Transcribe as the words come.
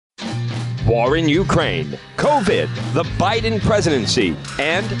war in Ukraine, COVID, the Biden presidency,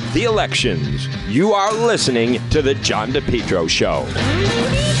 and the elections. You are listening to The John DePetro Show.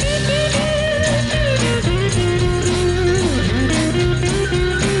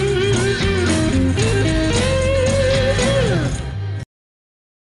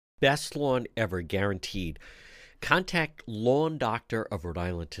 Best lawn ever, guaranteed. Contact Lawn Doctor of Rhode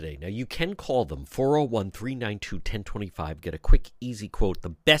Island today. Now, you can call them, 401-392-1025. Get a quick, easy quote.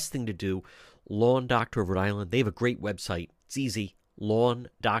 The best thing to do, Lawn Doctor of Rhode Island. They have a great website. It's easy,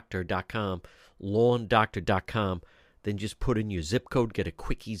 lawndoctor.com, lawndoctor.com. Then just put in your zip code, get a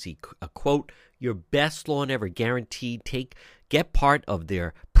quick, easy quote. Your best lawn ever, guaranteed. Get part of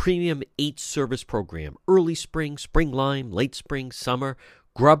their premium 8-service program. Early spring, spring lime, late spring, summer,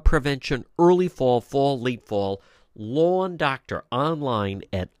 grub prevention, early fall, late fall. Lawn Doctor online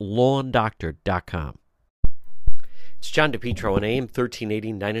at lawndoctor.com. It's John DePetro on AM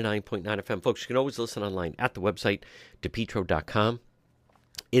 1380, 99.9 FM. Folks, you can always listen online at the website, depetro.com.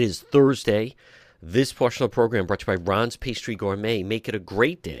 It is Thursday. This portion of the program brought to you by Ron's Pastry Gourmet. Make it a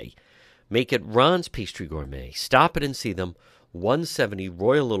great day. Make it Ron's Pastry Gourmet. Stop it and see them. 170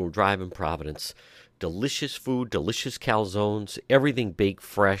 Royal Little Drive in Providence. Delicious food, delicious calzones, everything baked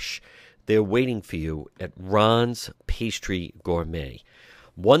fresh. They're waiting for you at Ron's Pastry Gourmet.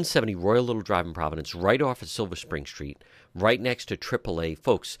 170 Royal Little Drive in Providence, right off of Silver Spring Street, right next to AAA.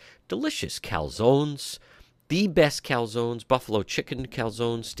 Folks, delicious calzones, the best calzones, buffalo chicken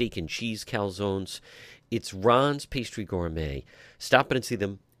calzones, steak and cheese calzones. It's Ron's Pastry Gourmet. Stop in and see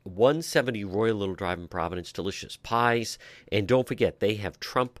them. 170 Royal Little Drive in Providence, delicious pies. And don't forget, they have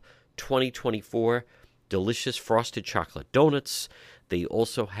Trump 2024 delicious frosted chocolate donuts. They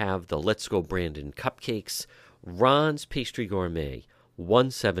also have the Let's Go Brandon cupcakes. Ron's Pastry Gourmet,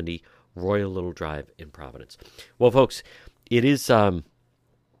 170 Royal Little Drive in Providence. Well, folks, it is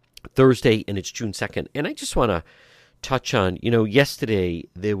Thursday and it's June 2nd. And I just want to touch on, yesterday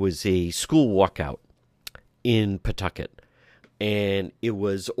there was a school walkout in Pawtucket. And it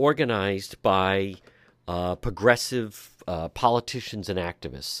was organized by progressive politicians and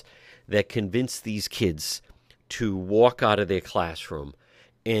activists that convinced these kids to walk out of their classroom,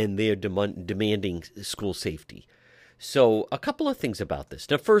 and they're demanding school safety. So a couple of things about this.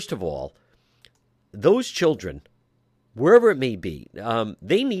 Now, first of all, those children, wherever it may be,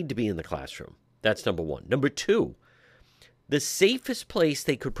 they need to be in the classroom. That's number one. Number two, the safest place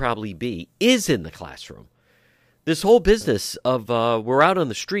they could probably be is in the classroom. This whole business of we're out on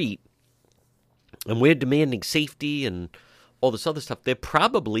the street and we're demanding safety and all this other stuff, they're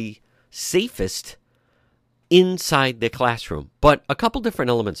probably safest inside their classroom. But a couple different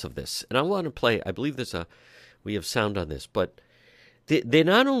elements of this, and I want to play, I believe we have sound on this, but they're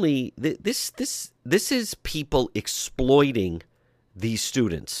not only, this is people exploiting these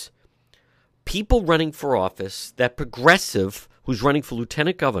students. People running for office, that progressive who's running for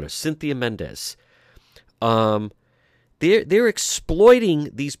lieutenant governor, Cynthia Mendez, they're exploiting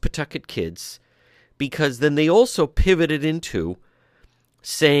these Pawtucket kids, because then they also pivoted into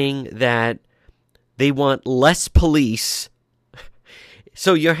saying that they want less police.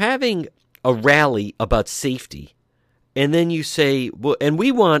 So you're having a rally about safety, and then you say, well, and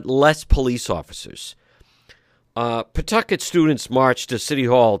we want less police officers. Pawtucket students marched to City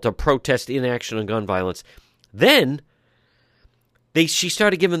Hall to protest inaction on gun violence. Then she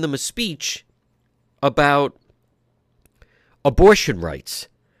started giving them a speech about abortion rights.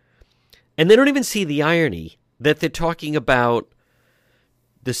 And they don't even see the irony that they're talking about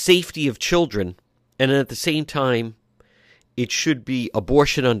the safety of children, and at the same time, it should be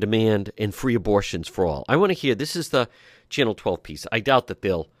abortion on demand and free abortions for all. I want to hear, this is the Channel 12 piece. I doubt that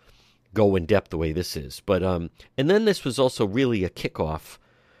they'll go in depth the way this is. But and then this was also really a kickoff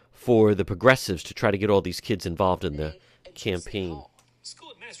for the progressives to try to get all these kids involved in the campaign.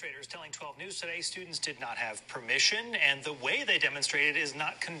 School administrators telling 12 News today students did not have permission, and the way they demonstrated is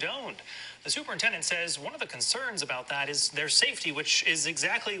not condoned. The superintendent says one of the concerns about that is their safety, which is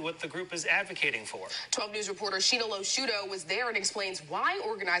exactly what the group is advocating for. 12 News reporter Sheena Loshuto was there and explains why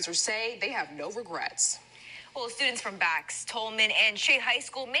organizers say they have no regrets. Well, students from Bax, Tolman, and Shea High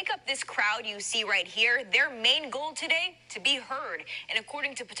School make up this crowd you see right here. Their main goal today, to be heard. And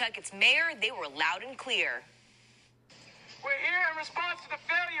according to Pawtucket's mayor, they were loud and clear. We're here in response to the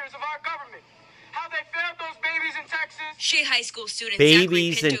failures of our government. How they failed those babies in Texas. Shea High School student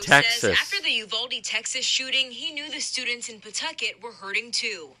Babies Zachary in Pinto Texas. says after the Uvalde, Texas shooting, he knew the students in Pawtucket were hurting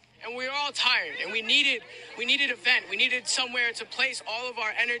too. And we were all tired, and we needed a vent. We needed somewhere to place all of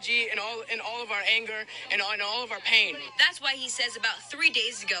our energy and all of our anger and all of our pain. That's why he says about 3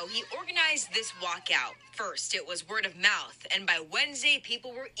 days ago he organized this walkout. first, it was word of mouth, and by Wednesday,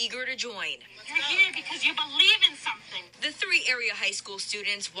 people were eager to join. You're here because you believe in something. The 3 area high school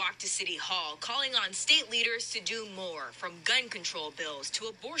students walked to City Hall, calling on state leaders to do more, from gun control bills to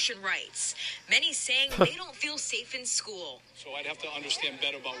abortion rights. Many saying they don't feel safe in school. So I'd have to understand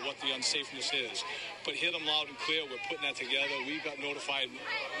better about what the unsafeness is. But hear them loud and clear. We're putting that together. We got notified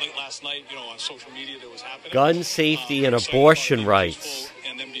late last night, on social media that was happening. Gun safety and abortion rights.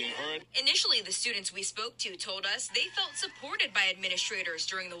 And them being heard. Initially, the students we spoke to told us they felt supported by administrators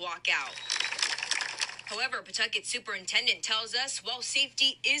during the walkout. However, Pawtucket superintendent tells us while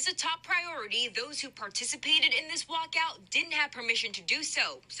safety is a top priority, those who participated in this walkout didn't have permission to do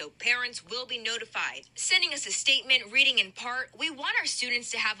so parents will be notified. Sending us a statement reading in part, "We want our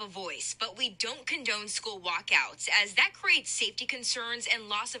students to have a voice, but we don't condone school walkouts as that creates safety concerns and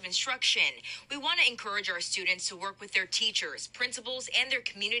loss of instruction. We want to encourage our students to work with their teachers, principals, and their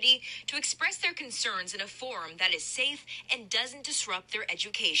community to express their concerns in a forum that is safe and doesn't disrupt their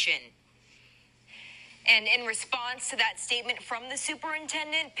education." And in response to that statement from the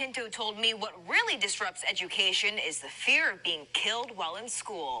superintendent, Pinto told me what really disrupts education is the fear of being killed while in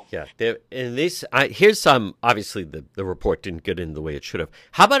school. Yeah, here's some, obviously the report didn't get in the way it should have.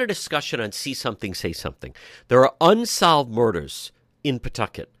 How about a discussion on See Something, Say Something? There are unsolved murders in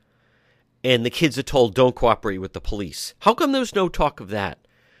Pawtucket, and the kids are told don't cooperate with the police. How come there was no talk of that?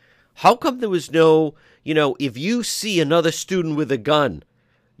 How come there was no, if you see another student with a gun,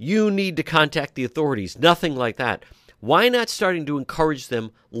 you need to contact the authorities. Nothing like that. Why not starting to encourage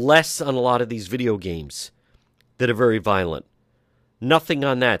them less on a lot of these video games that are very violent? Nothing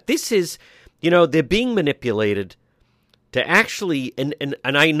on that. This is, they're being manipulated to actually, and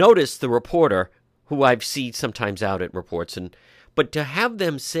I noticed the reporter, who I've seen sometimes out at reports, but to have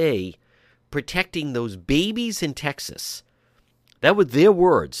them say protecting those babies in Texas, that were their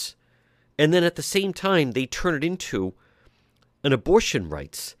words, and then at the same time they turn it into an abortion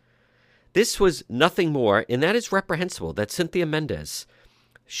rights. This was nothing more, and that is reprehensible. That's Cynthia Mendez.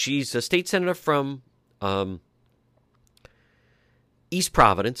 She's a state senator from East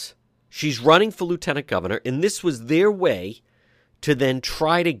Providence. She's running for lieutenant governor, and this was their way to then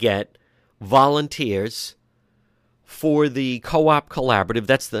try to get volunteers for the co-op collaborative.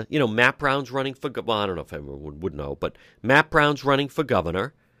 That's the, Matt Brown's running for, well, I don't know if everyone would know, but Matt Brown's running for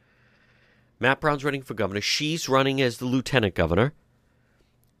governor. She's running as the lieutenant governor.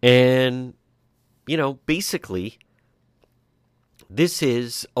 And, basically, this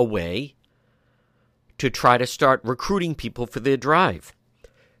is a way to try to start recruiting people for their drive.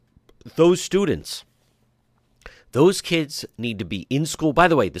 Those students, those kids need to be in school. By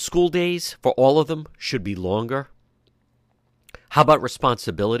the way, the school days for all of them should be longer. How about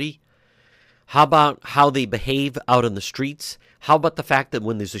responsibility? How about how they behave out in the streets? How about the fact that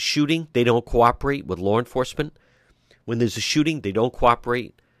when there's a shooting, they don't cooperate with law enforcement? When there's a shooting, they don't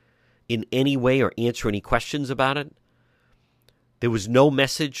cooperate in any way or answer any questions about it? There was no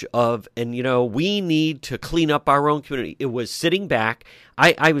message of, we need to clean up our own community. It was sitting back.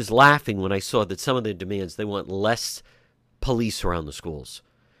 I was laughing when I saw that some of the demands, they want less police around the schools.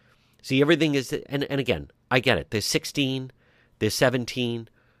 See, everything is, and again, I get it. They're 16, they're 17,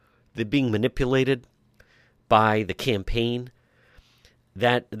 they're being manipulated by the campaign.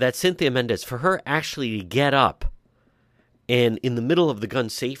 That Cynthia Mendez, for her actually to get up and in the middle of the gun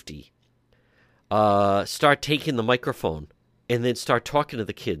safety, start taking the microphone and then start talking to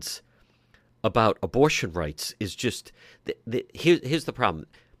the kids about abortion rights is just, here's the problem.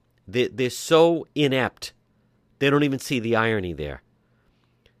 They're so inept, they don't even see the irony there.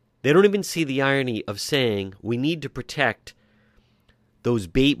 They don't even see the irony of saying we need to protect those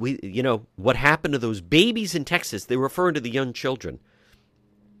what happened to those babies in Texas. They're referring to the young children.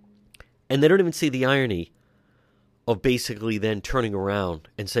 And they don't even see the irony of basically then turning around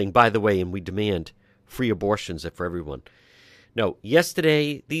and saying, by the way, and we demand free abortions for everyone. No,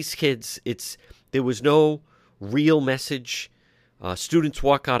 yesterday, these kids, there was no real message. Students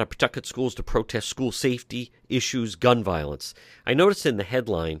walk out of Pawtucket schools to protest school safety issues, gun violence. I noticed in the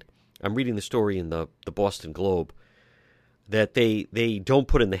headline, I'm reading the story in the Boston Globe, that they don't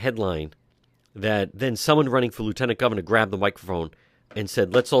put in the headline that then someone running for lieutenant governor grabbed the microphone and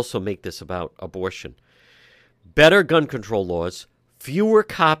said, let's also make this about abortion. Better gun control laws, fewer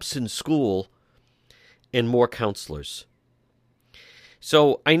cops in school, and more counselors.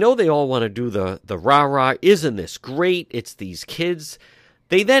 So I know they all want to do the rah-rah, isn't this great? It's these kids.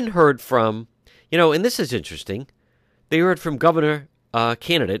 They then heard from, and this is interesting, they heard from Democrat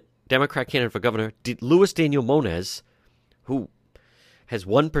candidate for governor, Luis Daniel Moniz, who has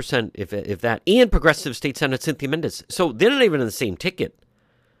 1%, if that, and progressive state senator Cynthia Mendez. So they're not even in the same ticket.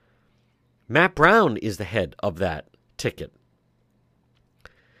 Matt Brown is the head of that ticket.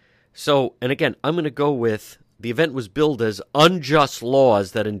 So, and again, I'm going to go with the event was billed as unjust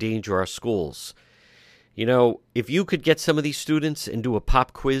laws that endanger our schools. You know, if you could get some of these students and do a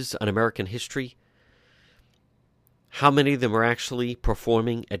pop quiz on American history, how many of them are actually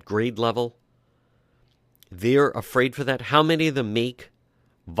performing at grade level? They're afraid for that. How many of them make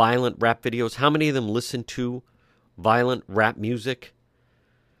violent rap videos? How many of them listen to violent rap music?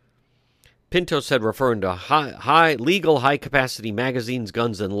 Pinto said, referring to legal high-capacity magazines,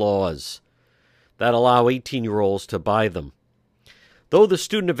 guns, and laws that allow 18-year-olds to buy them. Though the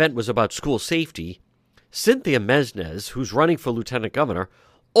student event was about school safety, Cynthia Mesnez, who's running for lieutenant governor,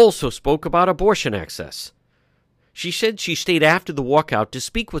 also spoke about abortion access. She said she stayed after the walkout to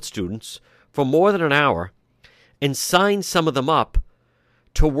speak with students for more than an hour and signed some of them up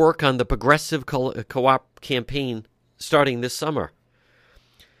to work on the progressive co-op campaign starting this summer.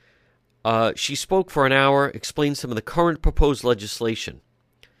 She spoke for an hour, explained some of the current proposed legislation.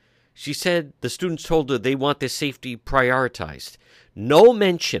 She said the students told her they want their safety prioritized. No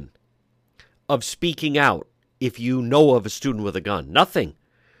mention of speaking out if you know of a student with a gun. Nothing.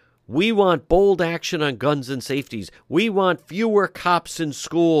 We want bold action on guns and safeties. We want fewer cops in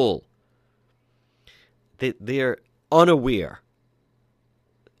school. They're unaware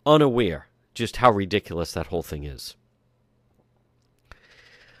just how ridiculous that whole thing is.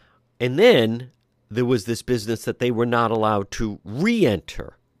 And then there was this business that they were not allowed to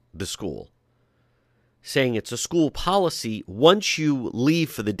re-enter the school, saying it's a school policy. Once you leave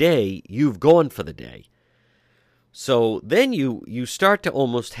for the day, you've gone for the day. So then you start to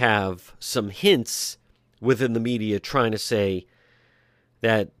almost have some hints within the media trying to say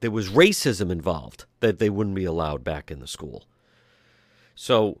that there was racism involved, that they wouldn't be allowed back in the school.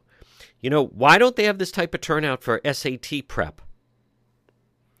 So, you know, why don't they have this type of turnout for SAT prep?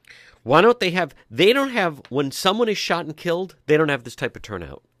 Why don't they have, when someone is shot and killed, they don't have this type of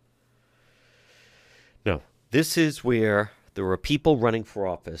turnout. No, this is where there are people running for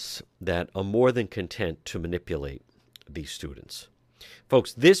office that are more than content to manipulate these students.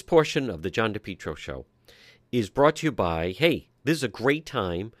 Folks, this portion of the John DePetro Show is brought to you by, hey, this is a great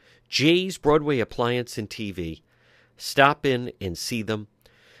time, Jay's Broadway Appliance and TV. Stop in and see them.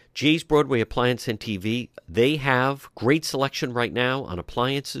 Jay's Broadway Appliance and TV, they have great selection right now on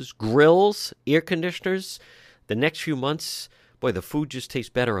appliances, grills, air conditioners. The next few months, boy, the food just tastes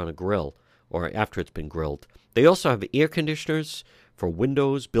better on a grill or after it's been grilled. They also have air conditioners for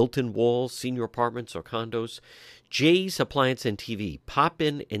windows, built-in walls, senior apartments or condos. Jay's Appliance and TV. Pop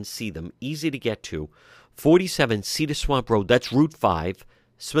in and see them. Easy to get to. 47 Cedar Swamp Road. That's Route 5,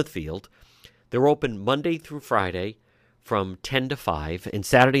 Smithfield. They're open Monday through Friday from 10 to 5, and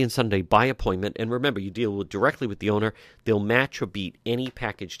Saturday and Sunday by appointment. And remember, you deal directly with the owner. They'll match or beat any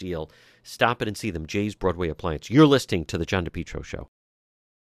package deal. Stop it and see them. Jay's Broadway Appliance. You're listening to The John DePetro Show.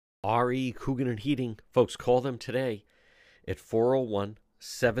 R.E. Coogan and Heating. Folks, call them today at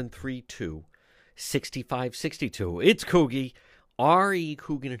 401-732-6562. It's Coogie. R.E.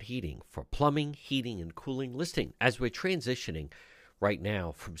 Coogan and Heating for plumbing, heating, and cooling. Listing as we're transitioning right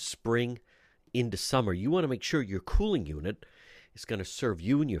now from spring into summer, you want to make sure your cooling unit is going to serve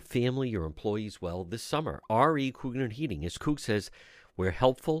you and your family, your employees well this summer. R.E. Coogan and Heating. As Coog says, we're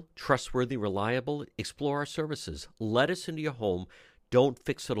helpful, trustworthy, reliable. Explore our services. Let us into your home. Don't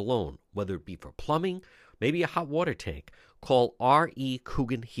fix it alone, whether it be for plumbing, maybe a hot water tank. Call R.E.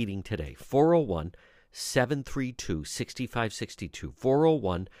 Coogan Heating today,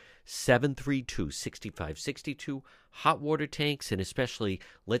 401-732-6562, 401-732-6562. Hot water tanks, and especially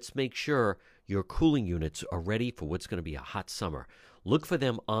let's make sure your cooling units are ready for what's going to be a hot summer. Look for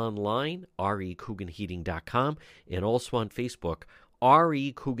them online, recooganheating.com, and also on Facebook,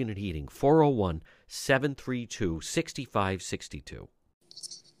 R.E. Coogan and Heating, 401-732-6562.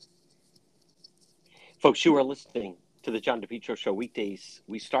 Folks, you are listening to the John DePetro Show weekdays.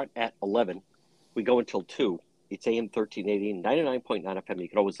 We start at 11. We go until 2. It's AM 1380, 99.9 FM. You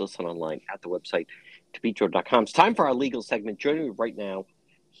can always listen online at the website, DePetro.com. It's time for our legal segment. Joining me right now,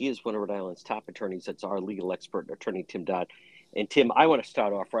 he is one of Rhode Island's top attorneys. That's our legal expert, attorney Tim Dodd. And Tim, I want to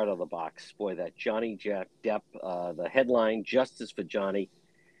start off right out of the box. Boy, that Johnny Depp, the headline, Justice for Johnny.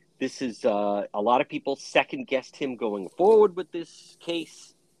 This is a lot of people second-guessed him going forward with this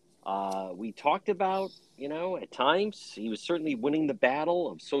case. We talked about, at times he was certainly winning the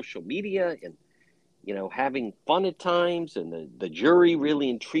battle of social media and, having fun at times, and the jury really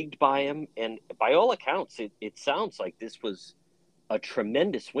intrigued by him. And by all accounts, it sounds like this was a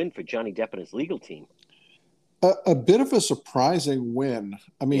tremendous win for Johnny Depp and his legal team. A bit of a surprising win.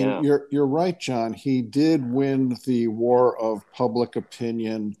 I mean, yeah. You're right, John. He did win the war of public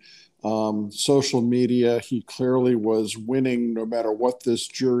opinion. social media. He clearly was winning no matter what this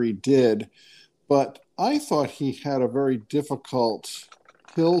jury did. But I thought he had a very difficult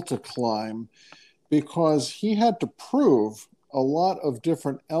hill to climb because he had to prove a lot of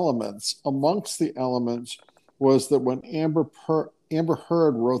different elements. Amongst the elements was that when Amber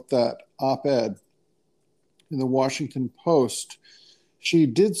Heard wrote that op-ed in the Washington Post, she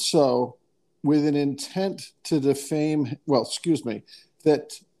did so with an intent to defame,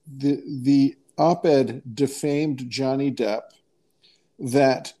 that the op-ed defamed Johnny Depp,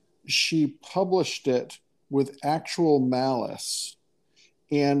 that she published it with actual malice,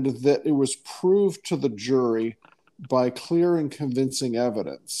 and that it was proved to the jury by clear and convincing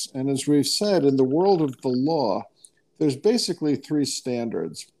evidence. And as we've said, in the world of the law, there's basically three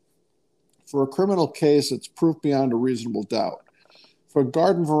standards. For a criminal case, it's proof beyond a reasonable doubt. For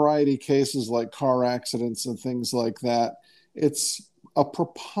garden variety cases like car accidents and things like that, it's a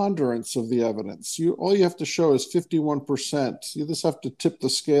preponderance of the evidence. All you have to show is 51%. You just have to tip the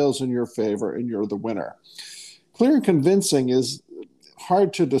scales in your favor and you're the winner. Clear and convincing is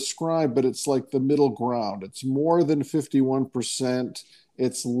hard to describe, but it's like the middle ground. It's more than 51%.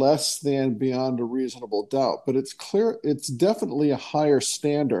 It's less than beyond a reasonable doubt, but it's clear. It's definitely a higher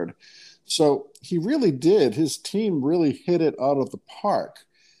standard. So he really did. His team really hit it out of the park.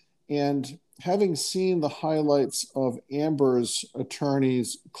 And having seen the highlights of Amber's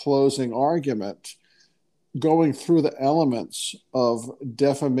attorney's closing argument, going through the elements of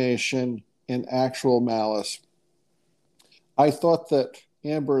defamation and actual malice, I thought that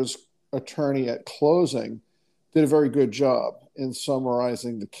Amber's attorney at closing did a very good job in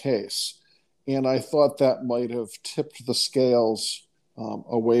summarizing the case. And I thought that might have tipped the scales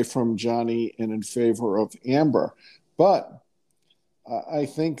away from Johnny and in favor of Amber. But I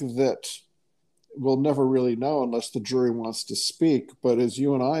think that we'll never really know unless the jury wants to speak. But as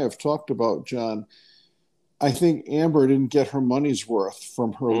you and I have talked about, John, I think Amber didn't get her money's worth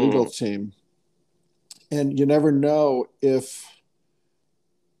from her legal team. And you never know if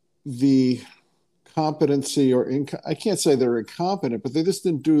the competency or I can't say they're incompetent, but they just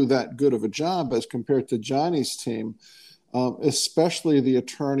didn't do that good of a job as compared to Johnny's team, especially the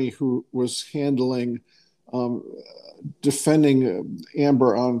attorney who was handling defending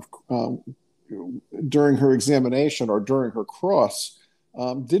Amber on during her examination or during her cross.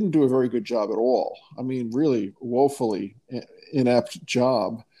 Didn't do a very good job at all. I mean, really woefully inept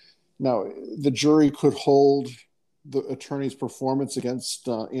job. Now, the jury could hold the attorney's performance against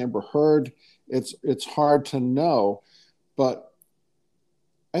Amber Heard. It's hard to know, but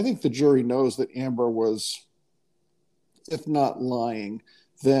I think the jury knows that Amber was, if not lying,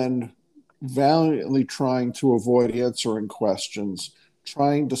 then valiantly trying to avoid answering questions,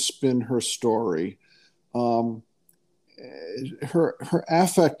 trying to spin her story. Her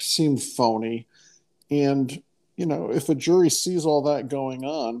affect seemed phony. And, you know, if a jury sees all that going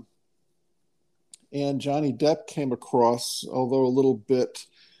on, and Johnny Depp came across, although a little bit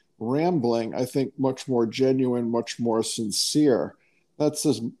rambling, I think much more genuine, much more sincere. That's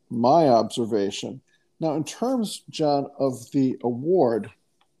just my observation. Now, in terms, John, of the award,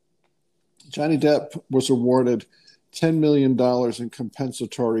 Johnny Depp was awarded $10 million in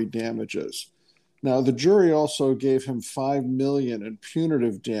compensatory damages. Now, the jury also gave him $5 million in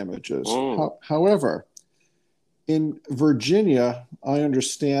punitive damages. However, in Virginia, I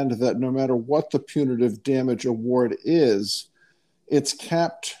understand that no matter what the punitive damage award is, it's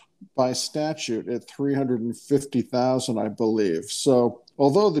capped by statute at $350,000, I believe. So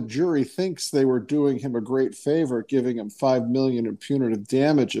although the jury thinks they were doing him a great favor, giving him $5 million in punitive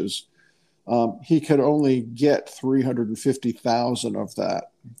damages, he could only get $350,000 of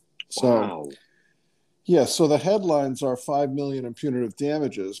that. So, wow. Yeah, so the headlines are $5 million in punitive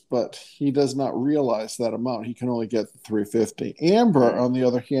damages, but he does not realize that amount. He can only get $350,000. Amber, on the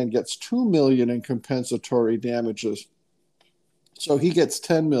other hand, gets $2 million in compensatory damages. So he gets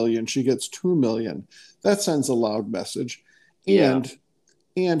 $10 million, she gets $2 million. That sends a loud message. And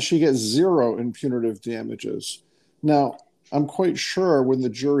she gets $0 in punitive damages. Now, I'm quite sure when the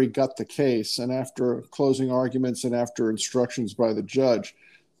jury got the case and after closing arguments and after instructions by the judge,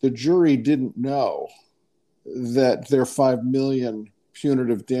 the jury didn't know that their $5 million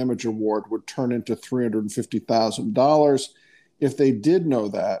punitive damage award would turn into $350,000. If they did know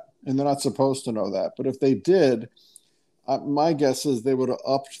that, and they're not supposed to know that, but if they did, my guess is they would have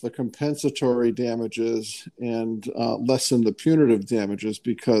upped the compensatory damages and lessened the punitive damages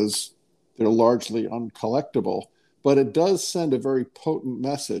because they're largely uncollectible. But it does send a very potent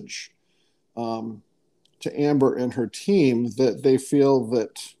message to Amber and her team that they feel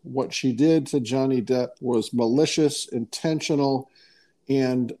that what she did to Johnny Depp was malicious, intentional,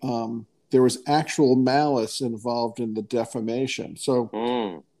 and there was actual malice involved in the defamation.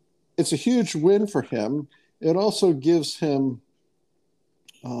 So it's a huge win for him. It also gives him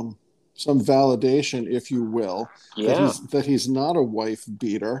some validation, if you will, that he's not a wife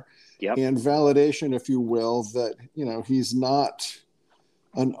beater, and validation, if you will, that he's not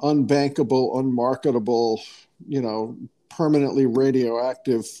an unbankable, unmarketable, permanently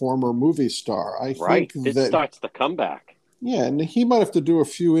radioactive former movie star. I think this starts the comeback. Yeah, and he might have to do a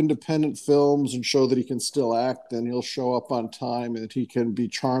few independent films and show that he can still act, and he'll show up on time, and he can be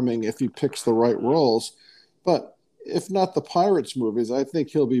charming if he picks the right roles. But if not the Pirates movies, I think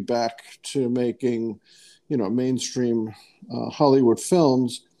he'll be back to making, mainstream Hollywood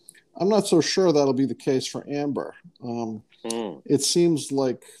films. I'm not so sure that'll be the case for Amber. It seems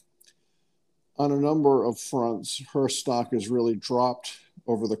like on a number of fronts, her stock has really dropped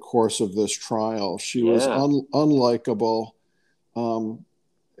over the course of this trial. She was unlikable.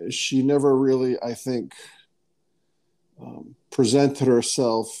 She never really, I think, presented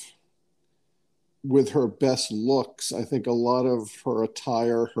herself with her best looks. I think a lot of her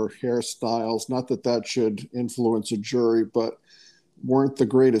attire, her hairstyles, not that that should influence a jury, but weren't the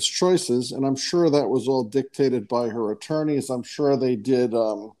greatest choices. And I'm sure that was all dictated by her attorneys. I'm sure they did,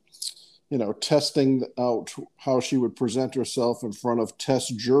 testing out how she would present herself in front of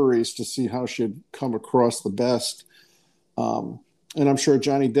test juries to see how she'd come across the best. And I'm sure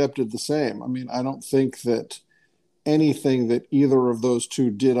Johnny Depp did the same. I mean, I don't think that anything that either of those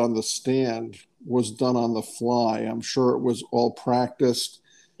two did on the stand was done on the fly. I'm sure it was all practiced.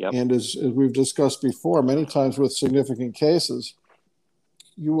 And as we've discussed before, many times with significant cases,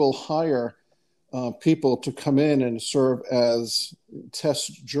 you will hire people to come in and serve as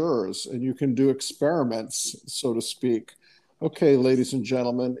test jurors, and you can do experiments, so to speak. Okay, ladies and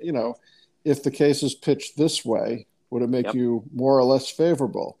gentlemen, if the case is pitched this way, would it make you more or less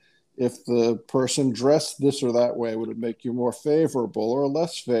favorable? If the person dressed this or that way, would it make you more favorable or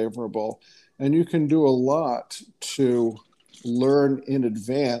less favorable? And you can do a lot to learn in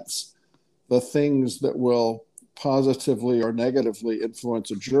advance the things that will positively or negatively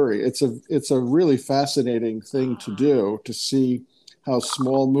influence a jury. It's a really fascinating thing to do, to see how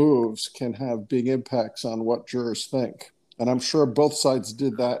small moves can have big impacts on what jurors think. And I'm sure both sides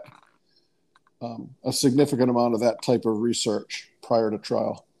did that, a significant amount of that type of research prior to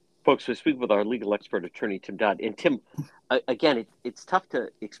trial. Folks, we speak with our legal expert attorney, Tim Dodd. And Tim, again, it's tough to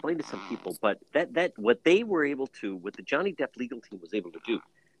explain to some people, but that what they were able to, what the Johnny Depp legal team was able to do,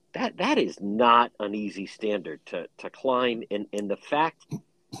 that is not an easy standard to climb. And the fact,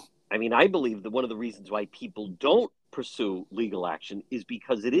 I mean, I believe that one of the reasons why people don't pursue legal action is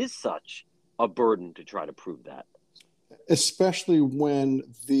because it is such a burden to try to prove that. Especially when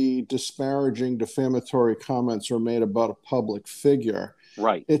the disparaging, defamatory comments are made about a public figure.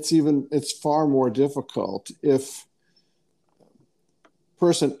 Right. It's far more difficult. If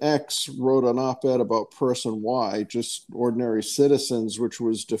person X wrote an op-ed about person Y, just ordinary citizens, which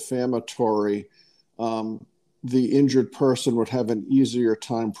was defamatory, the injured person would have an easier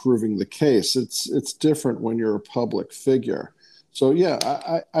time proving the case. It's different when you're a public figure. So,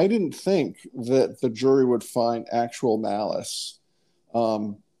 yeah, I didn't think that the jury would find actual malice,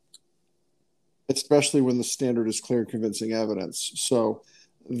 especially when the standard is clear and convincing evidence. So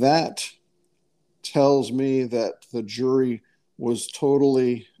that tells me that the jury was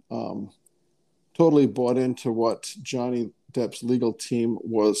totally bought into what Johnny Depp's legal team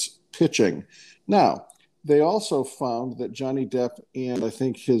was pitching. Now, they also found that Johnny Depp and I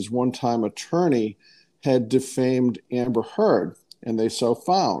think his one-time attorney had defamed Amber Heard, and they so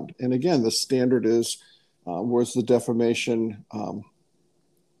found. And again, the standard is, was the defamation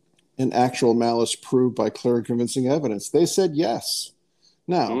an actual malice proved by clear and convincing evidence? They said yes.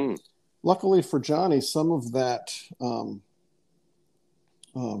 Now, luckily for Johnny, some of that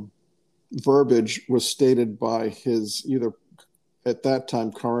verbiage was stated by his either at that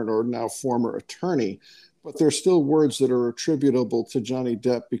time current or now former attorney, but there's still words that are attributable to Johnny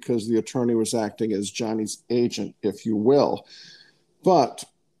Depp because the attorney was acting as Johnny's agent, if you will. But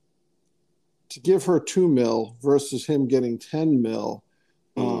to give her $2 million versus him getting $10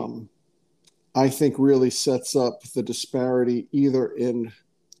 million, I think really sets up the disparity either in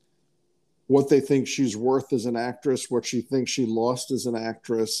what they think she's worth as an actress, what she thinks she lost as an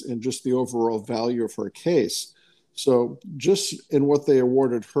actress, and just the overall value of her case. So just in what they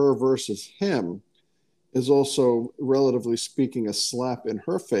awarded her versus him is also, relatively speaking, a slap in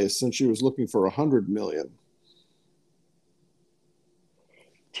her face since she was looking for $100 million.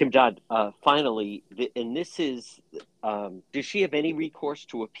 Tim Dodd, finally, and this is, does she have any recourse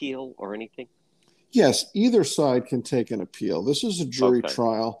to appeal or anything? Yes, either side can take an appeal. This is a jury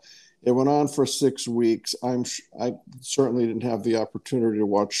trial. It went on for 6 weeks. I certainly didn't have the opportunity to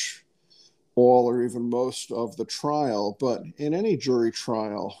watch all or even most of the trial, but in any jury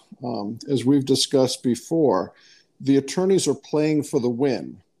trial, as we've discussed before, the attorneys are playing for the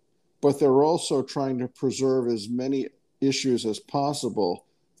win, but they're also trying to preserve as many issues as possible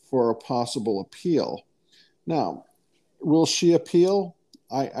for a possible appeal. Now, will she appeal?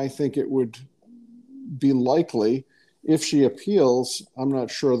 I think it would be likely. If she appeals, I'm not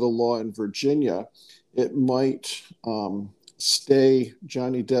sure the law in Virginia, it might stay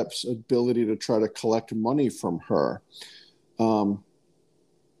Johnny Depp's ability to try to collect money from her, and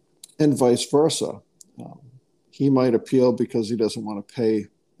vice versa. He might appeal because he doesn't want to pay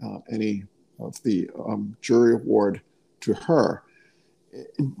any of the jury award to her.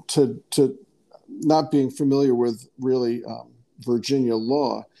 To not being familiar with really Virginia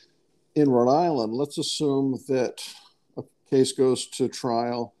law, in Rhode Island, let's assume that a case goes to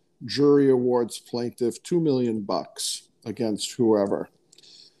trial, jury awards plaintiff $2 million against whoever.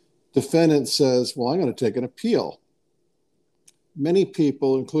 Defendant says, well, I'm going to take an appeal. Many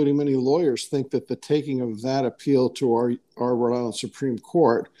people, including many lawyers, think that the taking of that appeal to our Rhode Island Supreme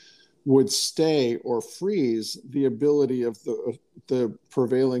Court would stay or freeze the ability of the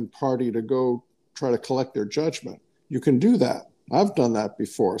prevailing party to go try to collect their judgment. You can do that. I've done that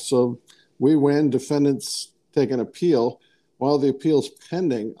before. So we win, defendants take an appeal. While the appeal's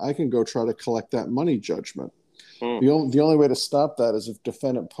pending, I can go try to collect that money judgment. The only way to stop that is if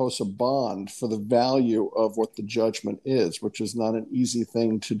defendant posts a bond for the value of what the judgment is, which is not an easy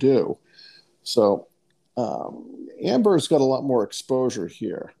thing to do. So Amber's got a lot more exposure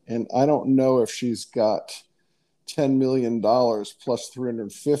here, and I don't know if she's got $10 million plus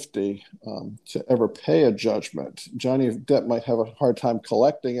 $350 to ever pay a judgment. Johnny Depp might have a hard time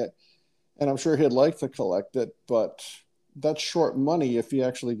collecting it, and I'm sure he'd like to collect it, but that's short money if he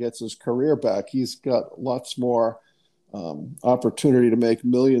actually gets his career back. He's got lots more opportunity to make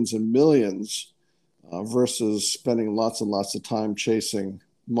millions and millions versus spending lots and lots of time chasing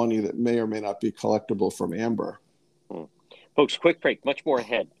money that may or may not be collectible from Amber. Folks, quick break. Much more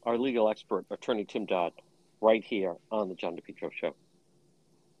ahead. Our legal expert, attorney Tim Dodd, right here on the John DePetro Show.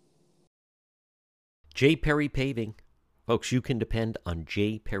 J. Perry Paving. Folks, you can depend on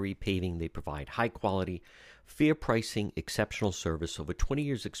J. Perry Paving. They provide high quality, fair pricing, exceptional service, over 20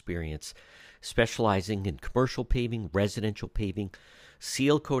 years experience, specializing in commercial paving, residential paving,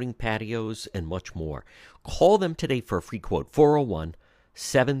 seal coating patios, and much more. Call them today for a free quote,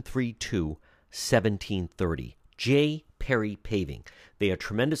 401-732-1730. J. Perry Paving. They are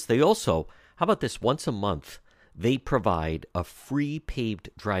tremendous. They also, how about this, once a month, they provide a free paved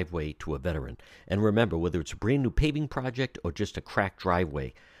driveway to a veteran. And remember, whether it's a brand new paving project or just a cracked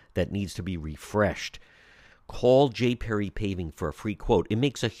driveway that needs to be refreshed, call J. Perry Paving for a free quote. It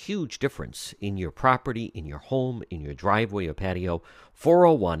makes a huge difference in your property, in your home, in your driveway or patio.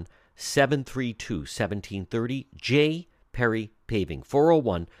 401-732-1730. J. Perry Paving.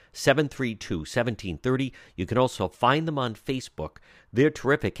 401-732-1730. You can also find them on Facebook. They're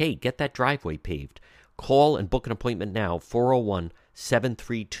terrific. Hey, get that driveway paved. Call and book an appointment now,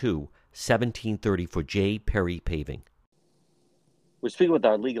 401-732-1730 for J. Perry Paving. We're speaking with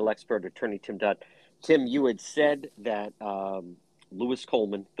our legal expert, attorney Tim Dodd. Tim, you had said that Louis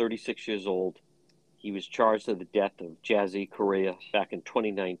Coleman, 36 years old, he was charged with the death of Jazzy Correa back in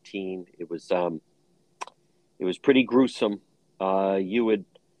 2019. It was pretty gruesome. You had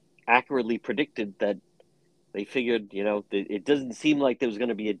accurately predicted that they figured, it doesn't seem like there was going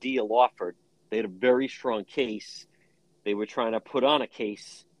to be a deal offered. They had a very strong case. They were trying to put on a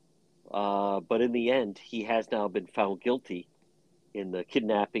case. But in the end, he has now been found guilty in the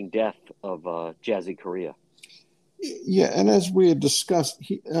kidnapping death of Jazzy Correa. Yeah, and as we had discussed,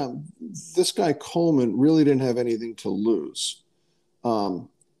 this guy Coleman really didn't have anything to lose. The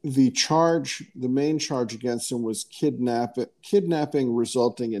main charge against him was kidnapping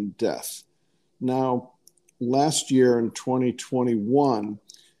resulting in death. Now, last year in 2021,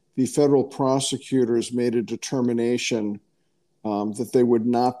 the federal prosecutors made a determination that they would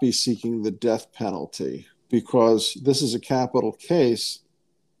not be seeking the death penalty because this is a capital case,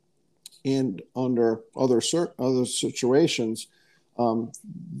 and under other situations, the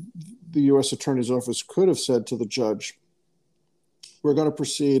U.S. Attorney's Office could have said to the judge, we're going to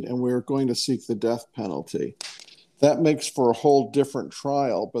proceed and we're going to seek the death penalty. That makes for a whole different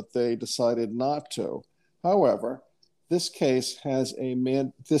trial, but they decided not to. However, this case has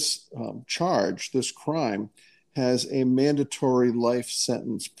this crime has a mandatory life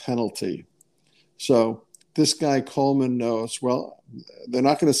sentence penalty. So this guy Coleman knows, well, they're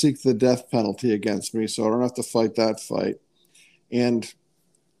not going to seek the death penalty against me, so I don't have to fight that fight. And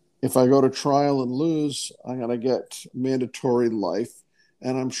if I go to trial and lose, I'm going to get mandatory life.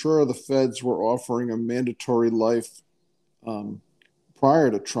 And I'm sure the feds were offering a mandatory life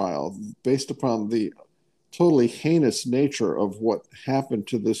prior to trial based upon the totally heinous nature of what happened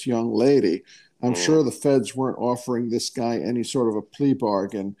to this young lady. I'm sure the feds weren't offering this guy any sort of a plea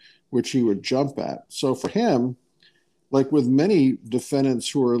bargain, which he would jump at. So for him, like with many defendants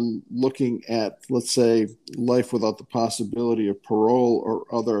who are looking at, let's say, life without the possibility of parole or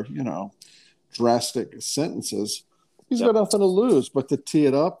other, drastic sentences, he's got nothing to lose but to tee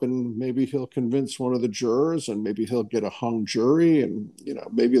it up, and maybe he'll convince one of the jurors, and maybe he'll get a hung jury, and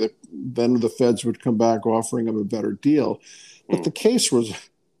maybe then the feds would come back offering him a better deal. But the case was,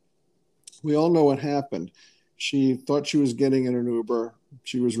 we all know what happened. She thought she was getting in an Uber.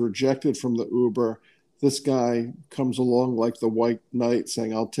 She was rejected from the Uber. This guy comes along like the white knight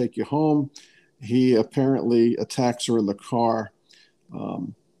saying, "I'll take you home." He apparently attacks her in the car.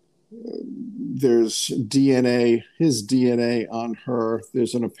 There's DNA, his DNA on her.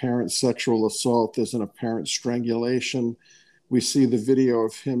 There's an apparent sexual assault. There's an apparent strangulation. We see the video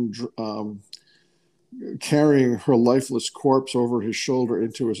of him carrying her lifeless corpse over his shoulder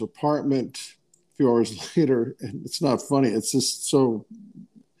into his apartment. A few hours later, and it's not funny. It's just so...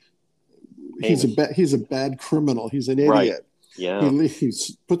 He's a bad criminal. He's an idiot. Right. Yeah. He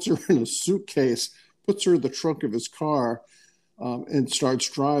puts her in a suitcase, puts her in the trunk of his car, and starts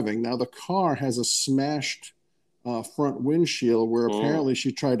driving. Now the car has a smashed front windshield where apparently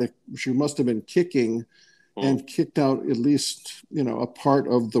she must have been kicking and kicked out at least a part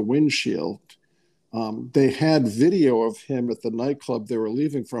of the windshield. They had video of him at the nightclub they were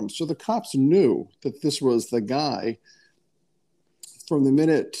leaving from, so the cops knew that this was the guy. From the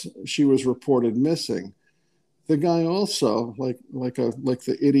minute she was reported missing, the guy also, like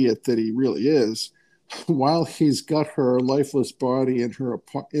the idiot that he really is, while he's got her lifeless body in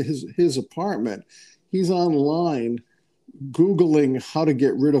his apartment, he's online Googling how to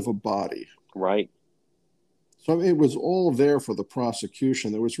get rid of a body. Right. So it was all there for the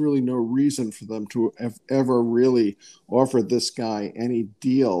prosecution. There was really no reason for them to have ever really offered this guy any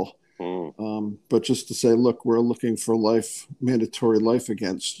deal. But just to say, look, we're looking for mandatory life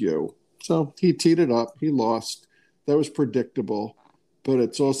against you. So he teed it up. He lost. That was predictable. But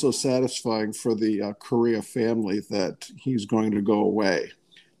it's also satisfying for the Correa family that he's going to go away.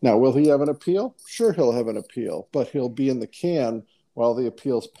 Now, will he have an appeal? Sure, he'll have an appeal. But he'll be in the can while the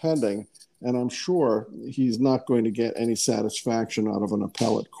appeal's pending. And I'm sure he's not going to get any satisfaction out of an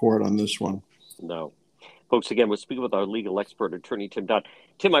appellate court on this one. No. Folks, again, we're speaking with our legal expert, Attorney Tim Dodd.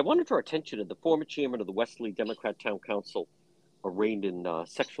 Tim, I want to draw attention to the former chairman of the Westerly Democrat Town Council arraigned in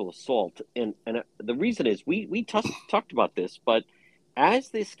sexual assault. And the reason is we talked about this, but as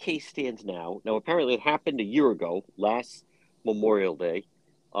this case stands now apparently it happened a year ago, last Memorial Day.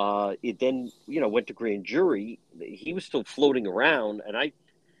 It then, went to grand jury. He was still floating around, and I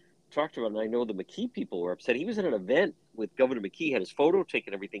talked to him, and I know the McKee people were upset. He was at an event with Governor McKee, had his photo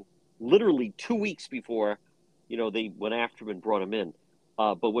taken, everything, literally 2 weeks before, they went after him and brought him in.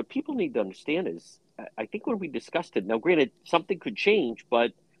 But what people need to understand is, I think when we discussed it, now granted, something could change,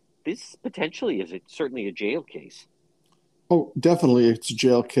 but this potentially is certainly a jail case. Oh, definitely it's a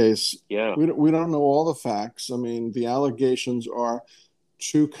jail case. Yeah. We don't know all the facts. I mean, the allegations are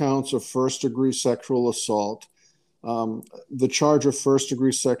 2 counts of first-degree sexual assault. The charge of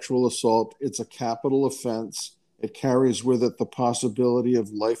first-degree sexual assault, it's a capital offense. It carries with it the possibility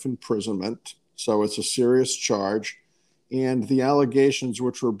of life imprisonment, so it's a serious charge. And the allegations,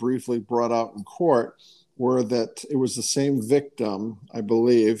 which were briefly brought out in court, were that it was the same victim, I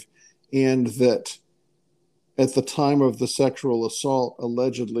believe, and that at the time of the sexual assault,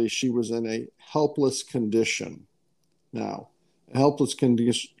 allegedly, she was in a helpless condition. Now, a helpless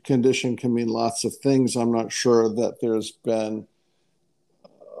condition can mean lots of things. I'm not sure that there's been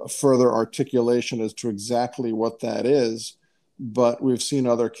further articulation as to exactly what that is, but we've seen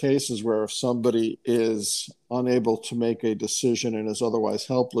other cases where if somebody is unable to make a decision and is otherwise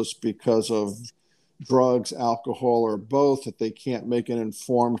helpless because of drugs, alcohol, or both, that they can't make an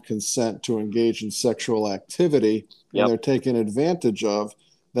informed consent to engage in sexual activity, and they're taken advantage of,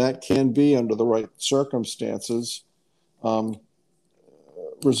 that can be, under the right circumstances,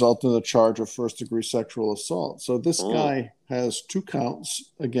 result in the charge of first-degree sexual assault. So this guy has 2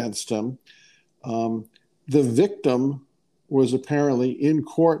 counts against him. The victim was apparently in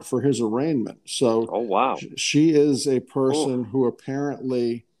court for his arraignment. So wow. She is a person who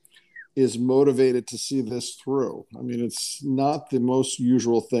apparently is motivated to see this through. I mean, it's not the most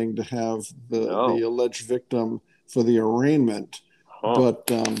usual thing to have the alleged victim for the arraignment, but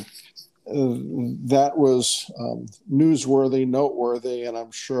that was newsworthy, noteworthy, and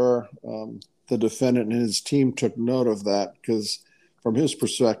I'm sure the defendant and his team took note of that, because from his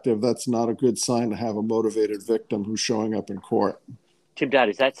perspective, that's not a good sign to have a motivated victim who's showing up in court. Tim Dodd,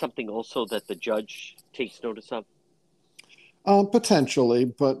 is that something also that the judge takes notice of? Potentially,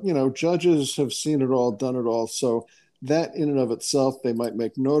 but judges have seen it all, done it all. So that in and of itself, they might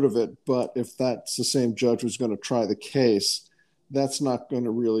make note of it. But if that's the same judge who's going to try the case, that's not going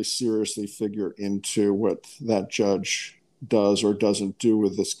to really seriously figure into what that judge does or doesn't do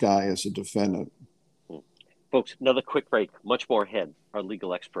with this guy as a defendant. Folks, another quick break. Much more ahead. Our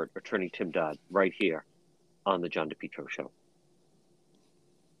legal expert, Attorney Tim Dodd, right here on the John DePetro Show.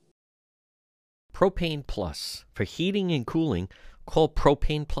 Propane Plus. For heating and cooling, call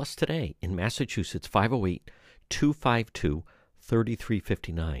Propane Plus today in Massachusetts,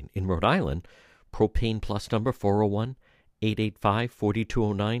 508-252-3359. In Rhode Island, Propane Plus number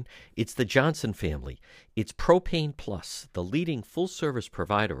 401-885-4209. It's the Johnson family. It's Propane Plus, the leading full-service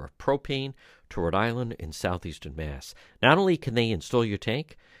provider of propane to Rhode Island and southeastern Mass. Not only can they install your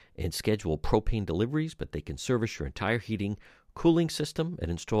tank and schedule propane deliveries, but they can service your entire heating, cooling system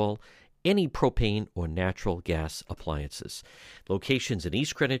and install any propane or natural gas appliances. Locations in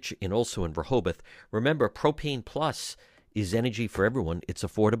East Greenwich and also in Rehoboth. Remember, Propane Plus is energy for everyone. It's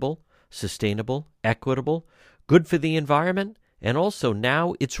affordable, sustainable, equitable, good for the environment, and also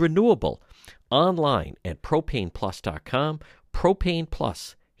now it's renewable. Online at propaneplus.com. Propane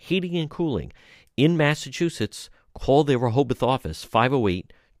Plus, heating and cooling. In Massachusetts, call their Rehoboth office,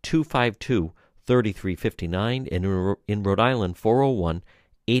 508-252-3359, and in Rhode Island,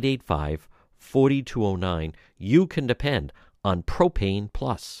 401-885-4209. You can depend on Propane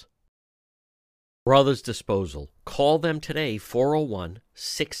Plus. Brothers Disposal. Call them today,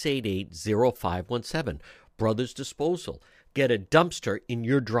 401-688-0517. Brothers Disposal. Get a dumpster in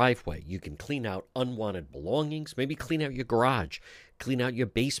your driveway. You can clean out unwanted belongings, maybe clean out your garage, clean out your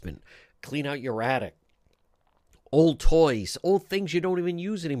basement, clean out your attic. Old toys, old things you don't even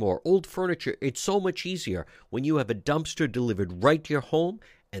use anymore, old furniture. It's so much easier when you have a dumpster delivered right to your home,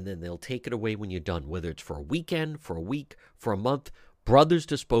 and then they'll take it away when you're done, whether it's for a weekend, for a week, for a month. Brothers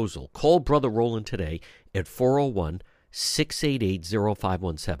Disposal. Call Brother Roland today at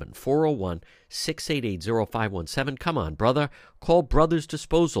 401-688-0517. 401-688-0517. Come on, brother. Call Brothers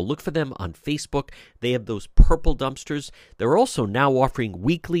Disposal. Look for them on Facebook. They have those purple dumpsters. They're also now offering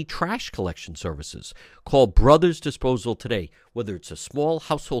weekly trash collection services. Call Brothers Disposal today, whether it's a small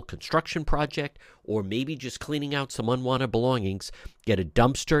household construction project or maybe just cleaning out some unwanted belongings. Get a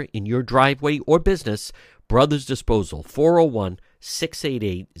dumpster in your driveway or business. Brothers Disposal,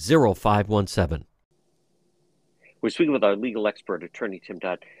 401-688-0517. We're speaking with our legal expert, Attorney Tim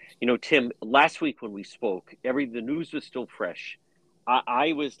Dodd. Tim, last week when we spoke, the news was still fresh.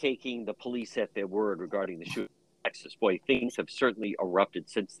 I was taking the police at their word regarding the shooting in Texas. Boy, things have certainly erupted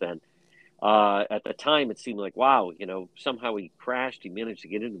since then. At the time, it seemed like, wow, somehow he crashed. He managed to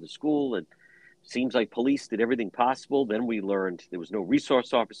get into the school, and seems like police did everything possible. Then we learned there was no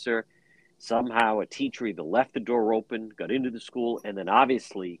resource officer. Somehow a teacher either left the door open, got into the school, and then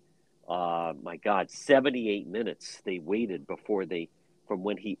obviously, 78 minutes they waited from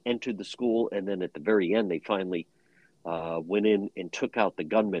when he entered the school, and then at the very end, they finally went in and took out the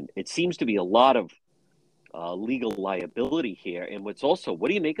gunman. It seems to be a lot of legal liability here. And what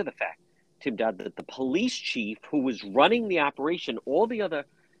do you make of the fact, Tim Dodd, that the police chief who was running the operation, all the other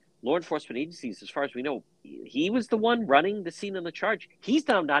law enforcement agencies, as far as we know, he was the one running the scene and the charge. He's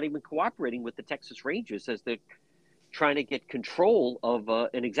now not even cooperating with the Texas Rangers as they're trying to get control of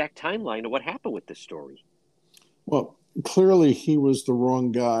an exact timeline of what happened with this story. Well, clearly he was the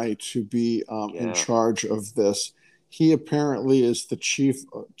wrong guy to be in charge of this. He apparently is the chief,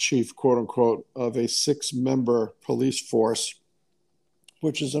 quote unquote, of a 6-member police force,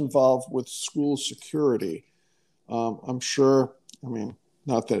 which is involved with school security. I'm sure,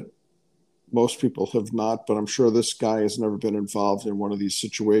 not that most people have not, but I'm sure this guy has never been involved in one of these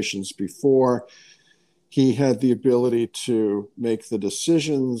situations before. He had the ability to make the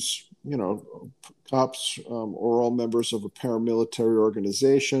decisions. Cops are all members of a paramilitary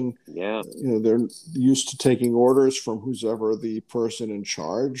organization. Yeah. They're used to taking orders from who's ever the person in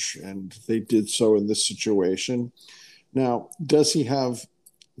charge, and they did so in this situation. Now, does he have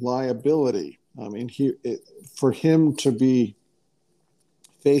liability? For him to be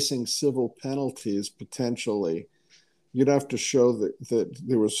facing civil penalties potentially, you'd have to show that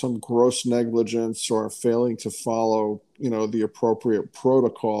there was some gross negligence or failing to follow, the appropriate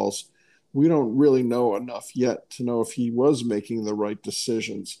protocols. we don't really know enough yet to know if he was making the right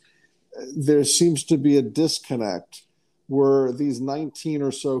decisions. There seems to be a disconnect. Were these 19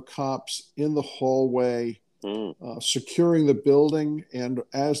 or so cops in the hallway securing the building, and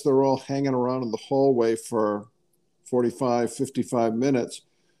as they're all hanging around in the hallway for 45, 55 minutes,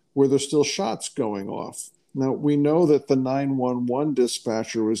 were there still shots going off? Now, we know that the 911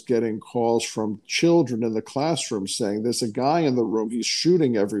 dispatcher was getting calls from children in the classroom saying, there's a guy in the room, he's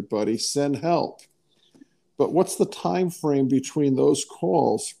shooting everybody, send help. But what's the time frame between those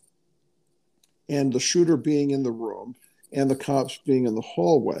calls and the shooter being in the room and the cops being in the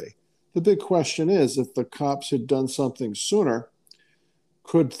hallway? The big question is, if the cops had done something sooner,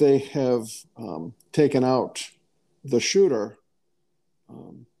 could they have taken out the shooter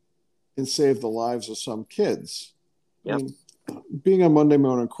and saved the lives of some kids? Yep. I mean, being a Monday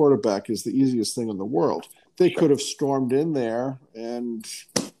morning quarterback is the easiest thing in the world. They could have stormed in there and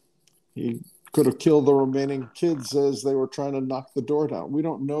he could have killed the remaining kids as they were trying to knock the door down. We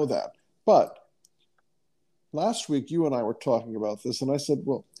don't know that. But last week, you and I were talking about this, and I said,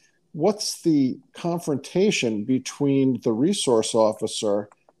 well, what's the confrontation between the resource officer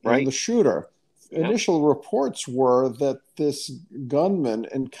and the shooter? Initial reports were that this gunman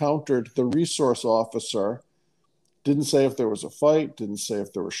encountered the resource officer, didn't say if there was a fight, didn't say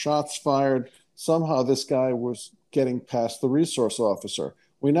if there were shots fired. Somehow this guy was getting past the resource officer.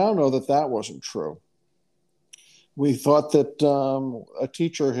 We now know that that wasn't true. We thought that a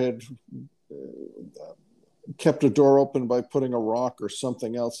teacher had kept a door open by putting a rock or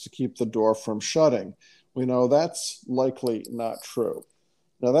something else to keep the door from shutting. We know that's likely not true.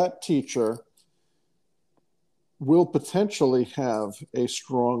 Now, that teacher will potentially have a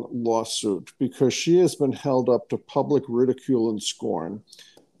strong lawsuit because she has been held up to public ridicule and scorn.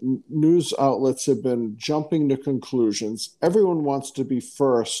 News outlets have been jumping to conclusions. Everyone wants to be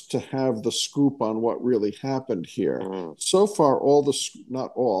first to have the scoop on what really happened here. So far,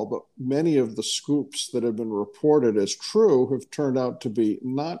 not all, but many of the scoops that have been reported as true have turned out to be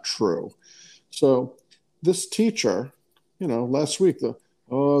not true. So this teacher, last week,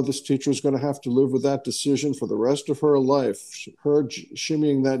 this teacher is going to have to live with that decision for the rest of her life. Her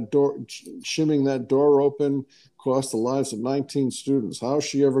shimmying that door open cost the lives of 19 students. How is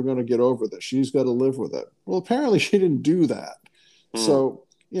she ever going to get over this? She's got to live with it. Well, apparently she didn't do that. So,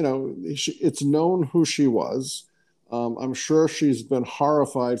 it's known who she was. I'm sure she's been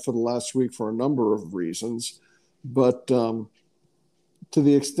horrified for the last week for a number of reasons. But to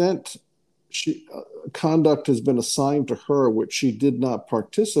the extent conduct has been assigned to her which she did not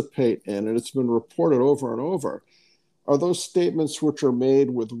participate in, and it's been reported over and over, are those statements which are made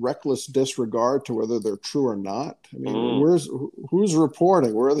with reckless disregard to whether they're true or not? I mean, who's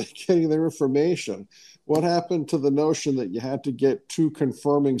reporting? Where are they getting their information? What happened to the notion that you had to get two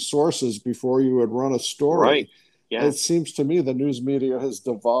confirming sources before you would run a story? Right. Yeah. It seems to me the news media has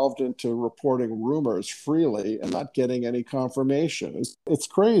devolved into reporting rumors freely and not getting any confirmation. It's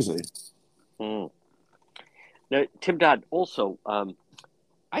crazy. Now, Tim Dodd, also,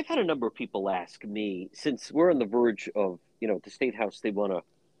 I've had a number of people ask me, since we're on the verge of, the State House, they want to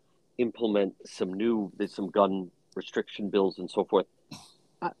implement there's some gun restriction bills and so forth.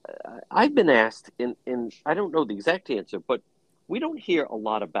 I've been asked, and I don't know the exact answer, but we don't hear a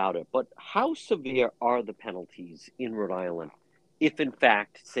lot about it. But how severe are the penalties in Rhode Island if, in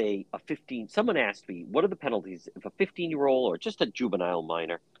fact, say someone asked me, what are the penalties if a 15-year-old or just a juvenile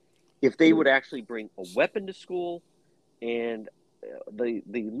minor, if they would actually bring a weapon to school? And the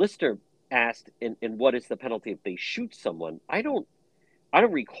listener asked, and what is the penalty if they shoot someone? I don't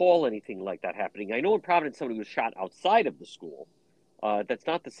recall anything like that happening. I know in Providence somebody was shot outside of the school. That's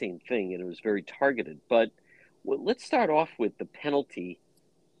not the same thing, and it was very targeted. But let's start off with the penalty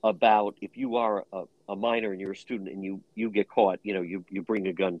about if you are a minor and you're a student and you get caught, you bring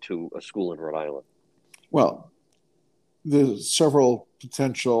a gun to a school in Rhode Island. Well, there's several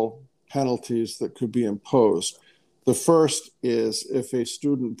potential penalties that could be imposed. The first is if a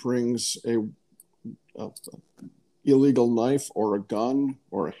student brings a illegal knife or a gun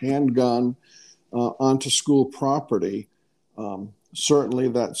or a handgun onto school property, certainly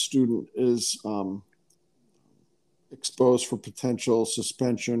that student is exposed for potential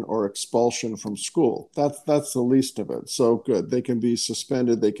suspension or expulsion from school. That's the least of it. So good. They can be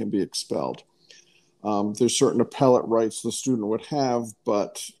suspended. They can be expelled. There's certain appellate rights the student would have,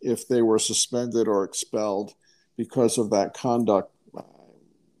 but if they were suspended or expelled because of that conduct,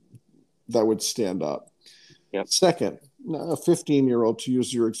 that would stand up. Yep. Second, a 15-year-old, to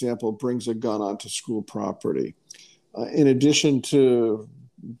use your example, brings a gun onto school property. In addition to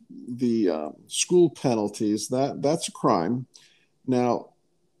the school penalties, that's a crime. Now,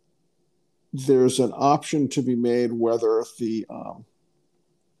 there's an option to be made whether the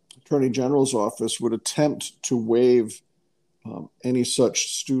Attorney General's office would attempt to waive any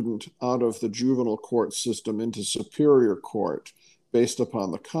such student out of the juvenile court system into superior court based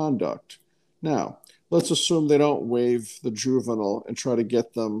upon the conduct. Now, let's assume they don't waive the juvenile and try to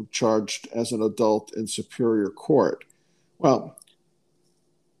get them charged as an adult in superior court. Well,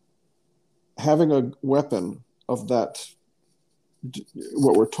 having a weapon of that,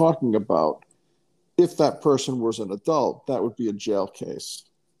 what we're talking about, if that person was an adult, that would be a jail case.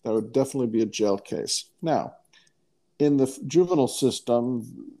 That would definitely be a jail case. Now, in the juvenile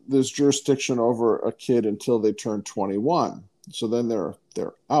system, there's jurisdiction over a kid until they turn 21. So then they're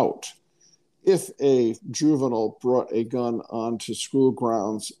out. If a juvenile brought a gun onto school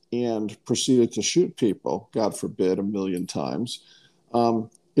grounds and proceeded to shoot people, God forbid, 1,000,000 times,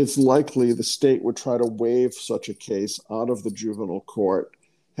 it's likely the state would try to waive such a case out of the juvenile court,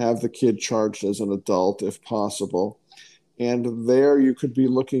 have the kid charged as an adult if possible. And there you could be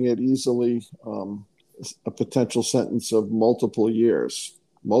looking at easily a potential sentence of multiple years.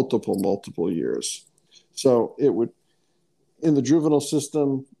 So it would, in the juvenile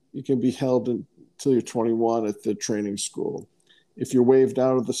system, you can be held until you're 21 at the training school. If you're waived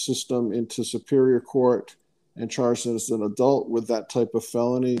out of the system into superior court and charged as an adult with that type of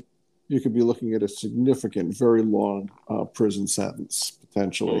felony, you could be looking at a significant, very long prison sentence,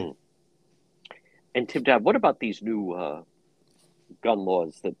 potentially. And Tim Dodd, what about these new gun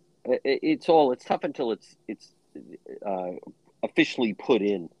laws that it's tough until it's officially put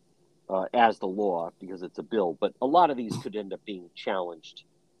in as the law because it's a bill, but a lot of these could end up being challenged.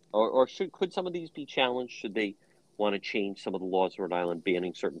 Or could some of these be challenged? Should they want to change some of the laws of Rhode Island,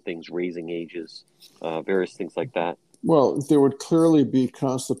 banning certain things, raising ages, various things like that? Well, there would clearly be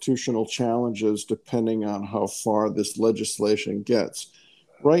constitutional challenges depending on how far this legislation gets.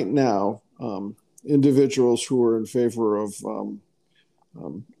 Right now, individuals who are in favor of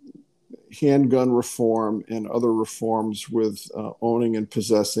handgun reform and other reforms with owning and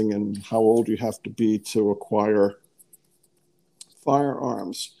possessing and how old you have to be to acquire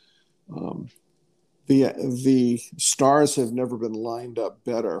firearms. The stars have never been lined up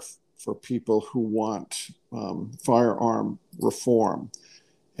better for people who want firearm reform.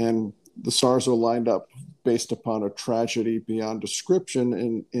 And the stars are lined up based upon a tragedy beyond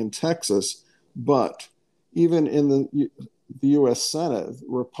description in Texas. But even in the U.S. Senate,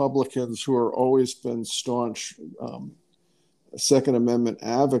 Republicans who have always been staunch Second Amendment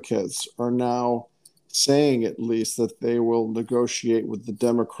advocates are now saying at least that they will negotiate with the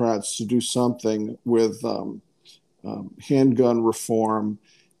Democrats to do something with handgun reform.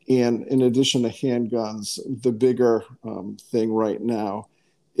 And in addition to handguns, the bigger thing right now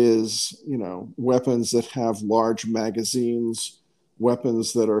is, weapons that have large magazines,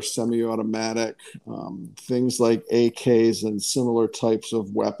 weapons that are semi-automatic, things like AKs and similar types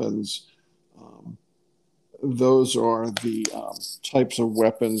of weapons. Those are the types of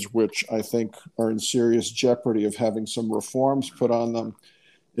weapons which I think are in serious jeopardy of having some reforms put on them.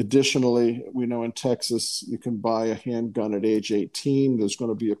 Additionally, we know in Texas, you can buy a handgun at age 18. There's going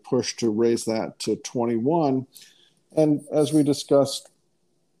to be a push to raise that to 21. And as we discussed,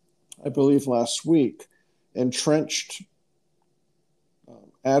 I believe last week, entrenched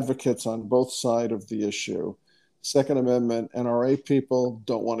advocates on both sides of the issue, Second Amendment, NRA people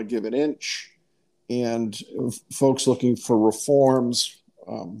don't want to give an inch. And folks looking for reforms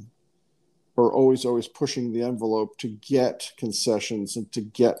are always pushing the envelope to get concessions and to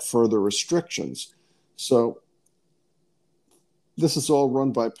get further restrictions. So this is all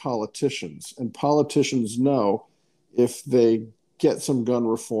run by politicians, and politicians know if they get some gun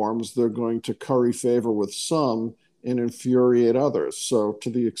reforms, they're going to curry favor with some and infuriate others. So to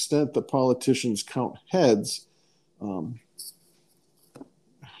the extent that politicians count heads,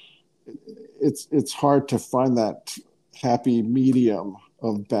 it's hard to find that happy medium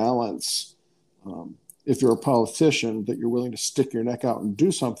of balance. If you're a politician, that you're willing to stick your neck out and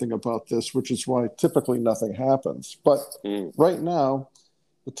do something about this, which is why typically nothing happens. But right now,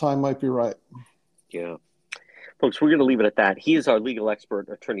 the time might be right. Yeah. Folks, we're going to leave it at that. He is our legal expert,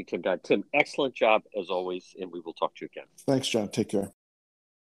 Attorney Tim Dodd. Tim, excellent job as always, and we will talk to you again. Thanks, John. Take care.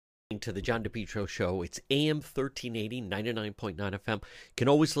 To the John DePetro Show. It's AM 1380, 99.9 FM. You can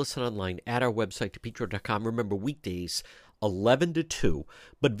always listen online at our website, depetro.com. Remember, weekdays, 11 to 2.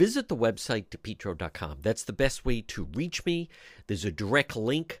 But visit the website, depetro.com. That's the best way to reach me. There's a direct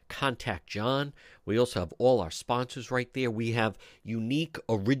link. Contact John. We also have all our sponsors right there. We have unique,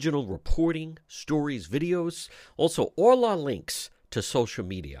 original reporting, stories, videos. Also, all our links to social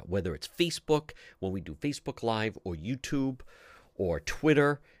media, whether it's Facebook, when we do Facebook Live, or YouTube, or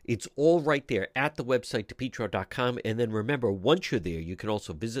Twitter. It's all right there at the website, DePetro.com. And then remember, once you're there, you can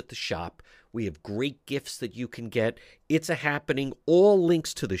also visit the shop. We have great gifts that you can get. It's a happening. All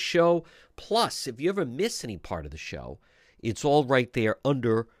links to the show. Plus, if you ever miss any part of the show, it's all right there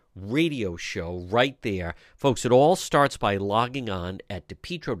under radio show right there. Folks, it all starts by logging on at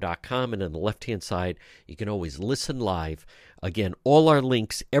DePetro.com, and on the left-hand side, you can always listen live. Again, all our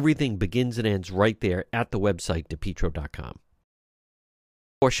links, everything begins and ends right there at the website, DePetro.com.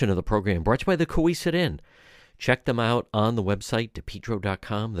 Portion of the program brought to you by the Cohasset Inn. Check them out on the website,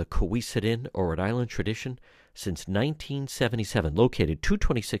 DePetro.com. The Cohasset Inn, or Rhode Island tradition since 1977, located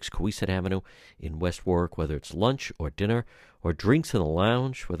 226 Cohasset Avenue in West Warwick. Whether it's lunch or dinner or drinks in the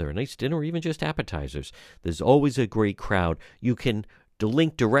lounge, whether a nice dinner or even just appetizers, there's always a great crowd. You can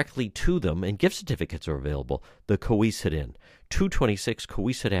link directly to them, and gift certificates are available. The Cohasset Inn, 226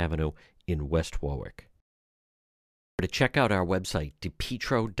 Cohasset Avenue in West Warwick. To check out our website,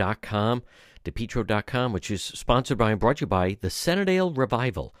 DePetro.com, DePetro.com, which is sponsored by and brought to you by the Centerdale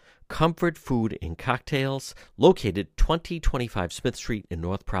Revival, comfort food and cocktails, located 2025 Smith Street in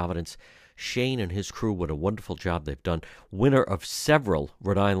North Providence. Shane and his crew, what a wonderful job they've done. Winner of several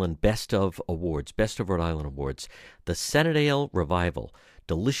Rhode Island Best of Awards, Best of Rhode Island Awards. The Centerdale Revival,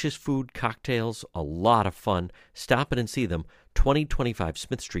 delicious food, cocktails, a lot of fun. Stop in and see them, 2025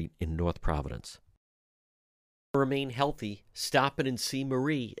 Smith Street in North Providence. Remain healthy. Stop in and see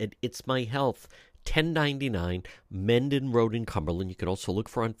Marie at It's My Health, 1099 Mendon Road in Cumberland. You can also look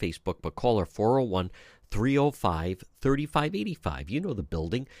for her on Facebook, but call her 401-305-3585. You know the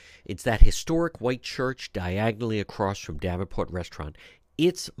building. It's that historic white church diagonally across from Davenport Restaurant.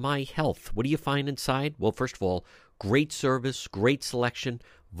 It's My Health. What do you find inside? Well, first of all, great service, great selection,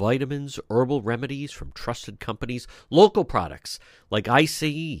 vitamins, herbal remedies from trusted companies, local products like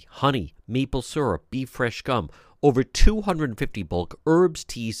ICE, honey, maple syrup, beef fresh gum, over 250 bulk herbs,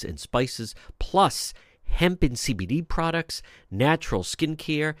 teas, and spices, plus hemp and CBD products, natural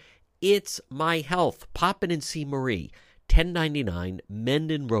skincare. It's My Health. Pop in and see Marie, 1099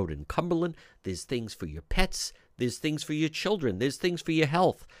 Mendon Road in Cumberland. There's things for your pets. There's things for your children. There's things for your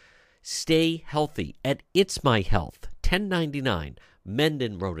health. Stay healthy at It's My Health, 1099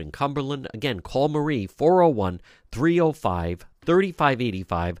 Mendon Road in Cumberland. Again, call Marie,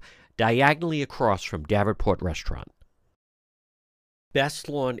 401-305-3585, diagonally across from Davenport Restaurant. Best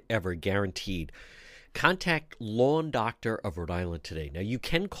lawn ever, guaranteed. Contact Lawn Doctor of Rhode Island today. Now, you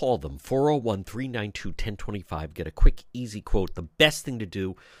can call them, 401-392-1025. Get a quick, easy quote. The best thing to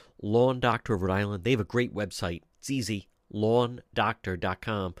do, Lawn Doctor of Rhode Island. They have a great website. It's easy,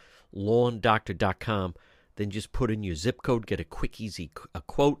 lawndoctor.com, lawndoctor.com. Then just put in your zip code, get a quick, easy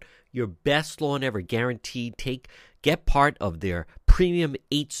quote. Your best lawn ever, guaranteed. Get part of their premium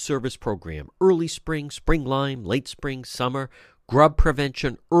 8 service program. Early spring, spring lime, late spring, summer, grub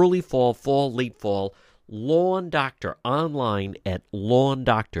prevention, early fall, late fall. Lawn Doctor online at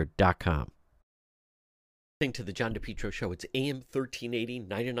lawndoctor.com. To the John DePetro Show. It's AM 1380,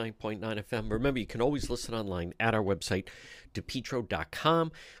 99.9 FM. Remember, you can always listen online at our website,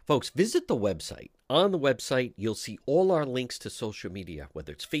 DePetro.com. Folks, visit the website. On the website, you'll see all our links to social media,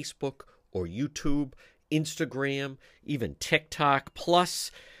 whether it's Facebook or YouTube, Instagram, even TikTok.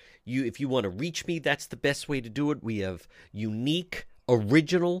 Plus, if you want to reach me, that's the best way to do it. We have unique,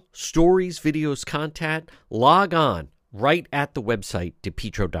 original stories, videos, content. Log on right at the website,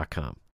 DePetro.com.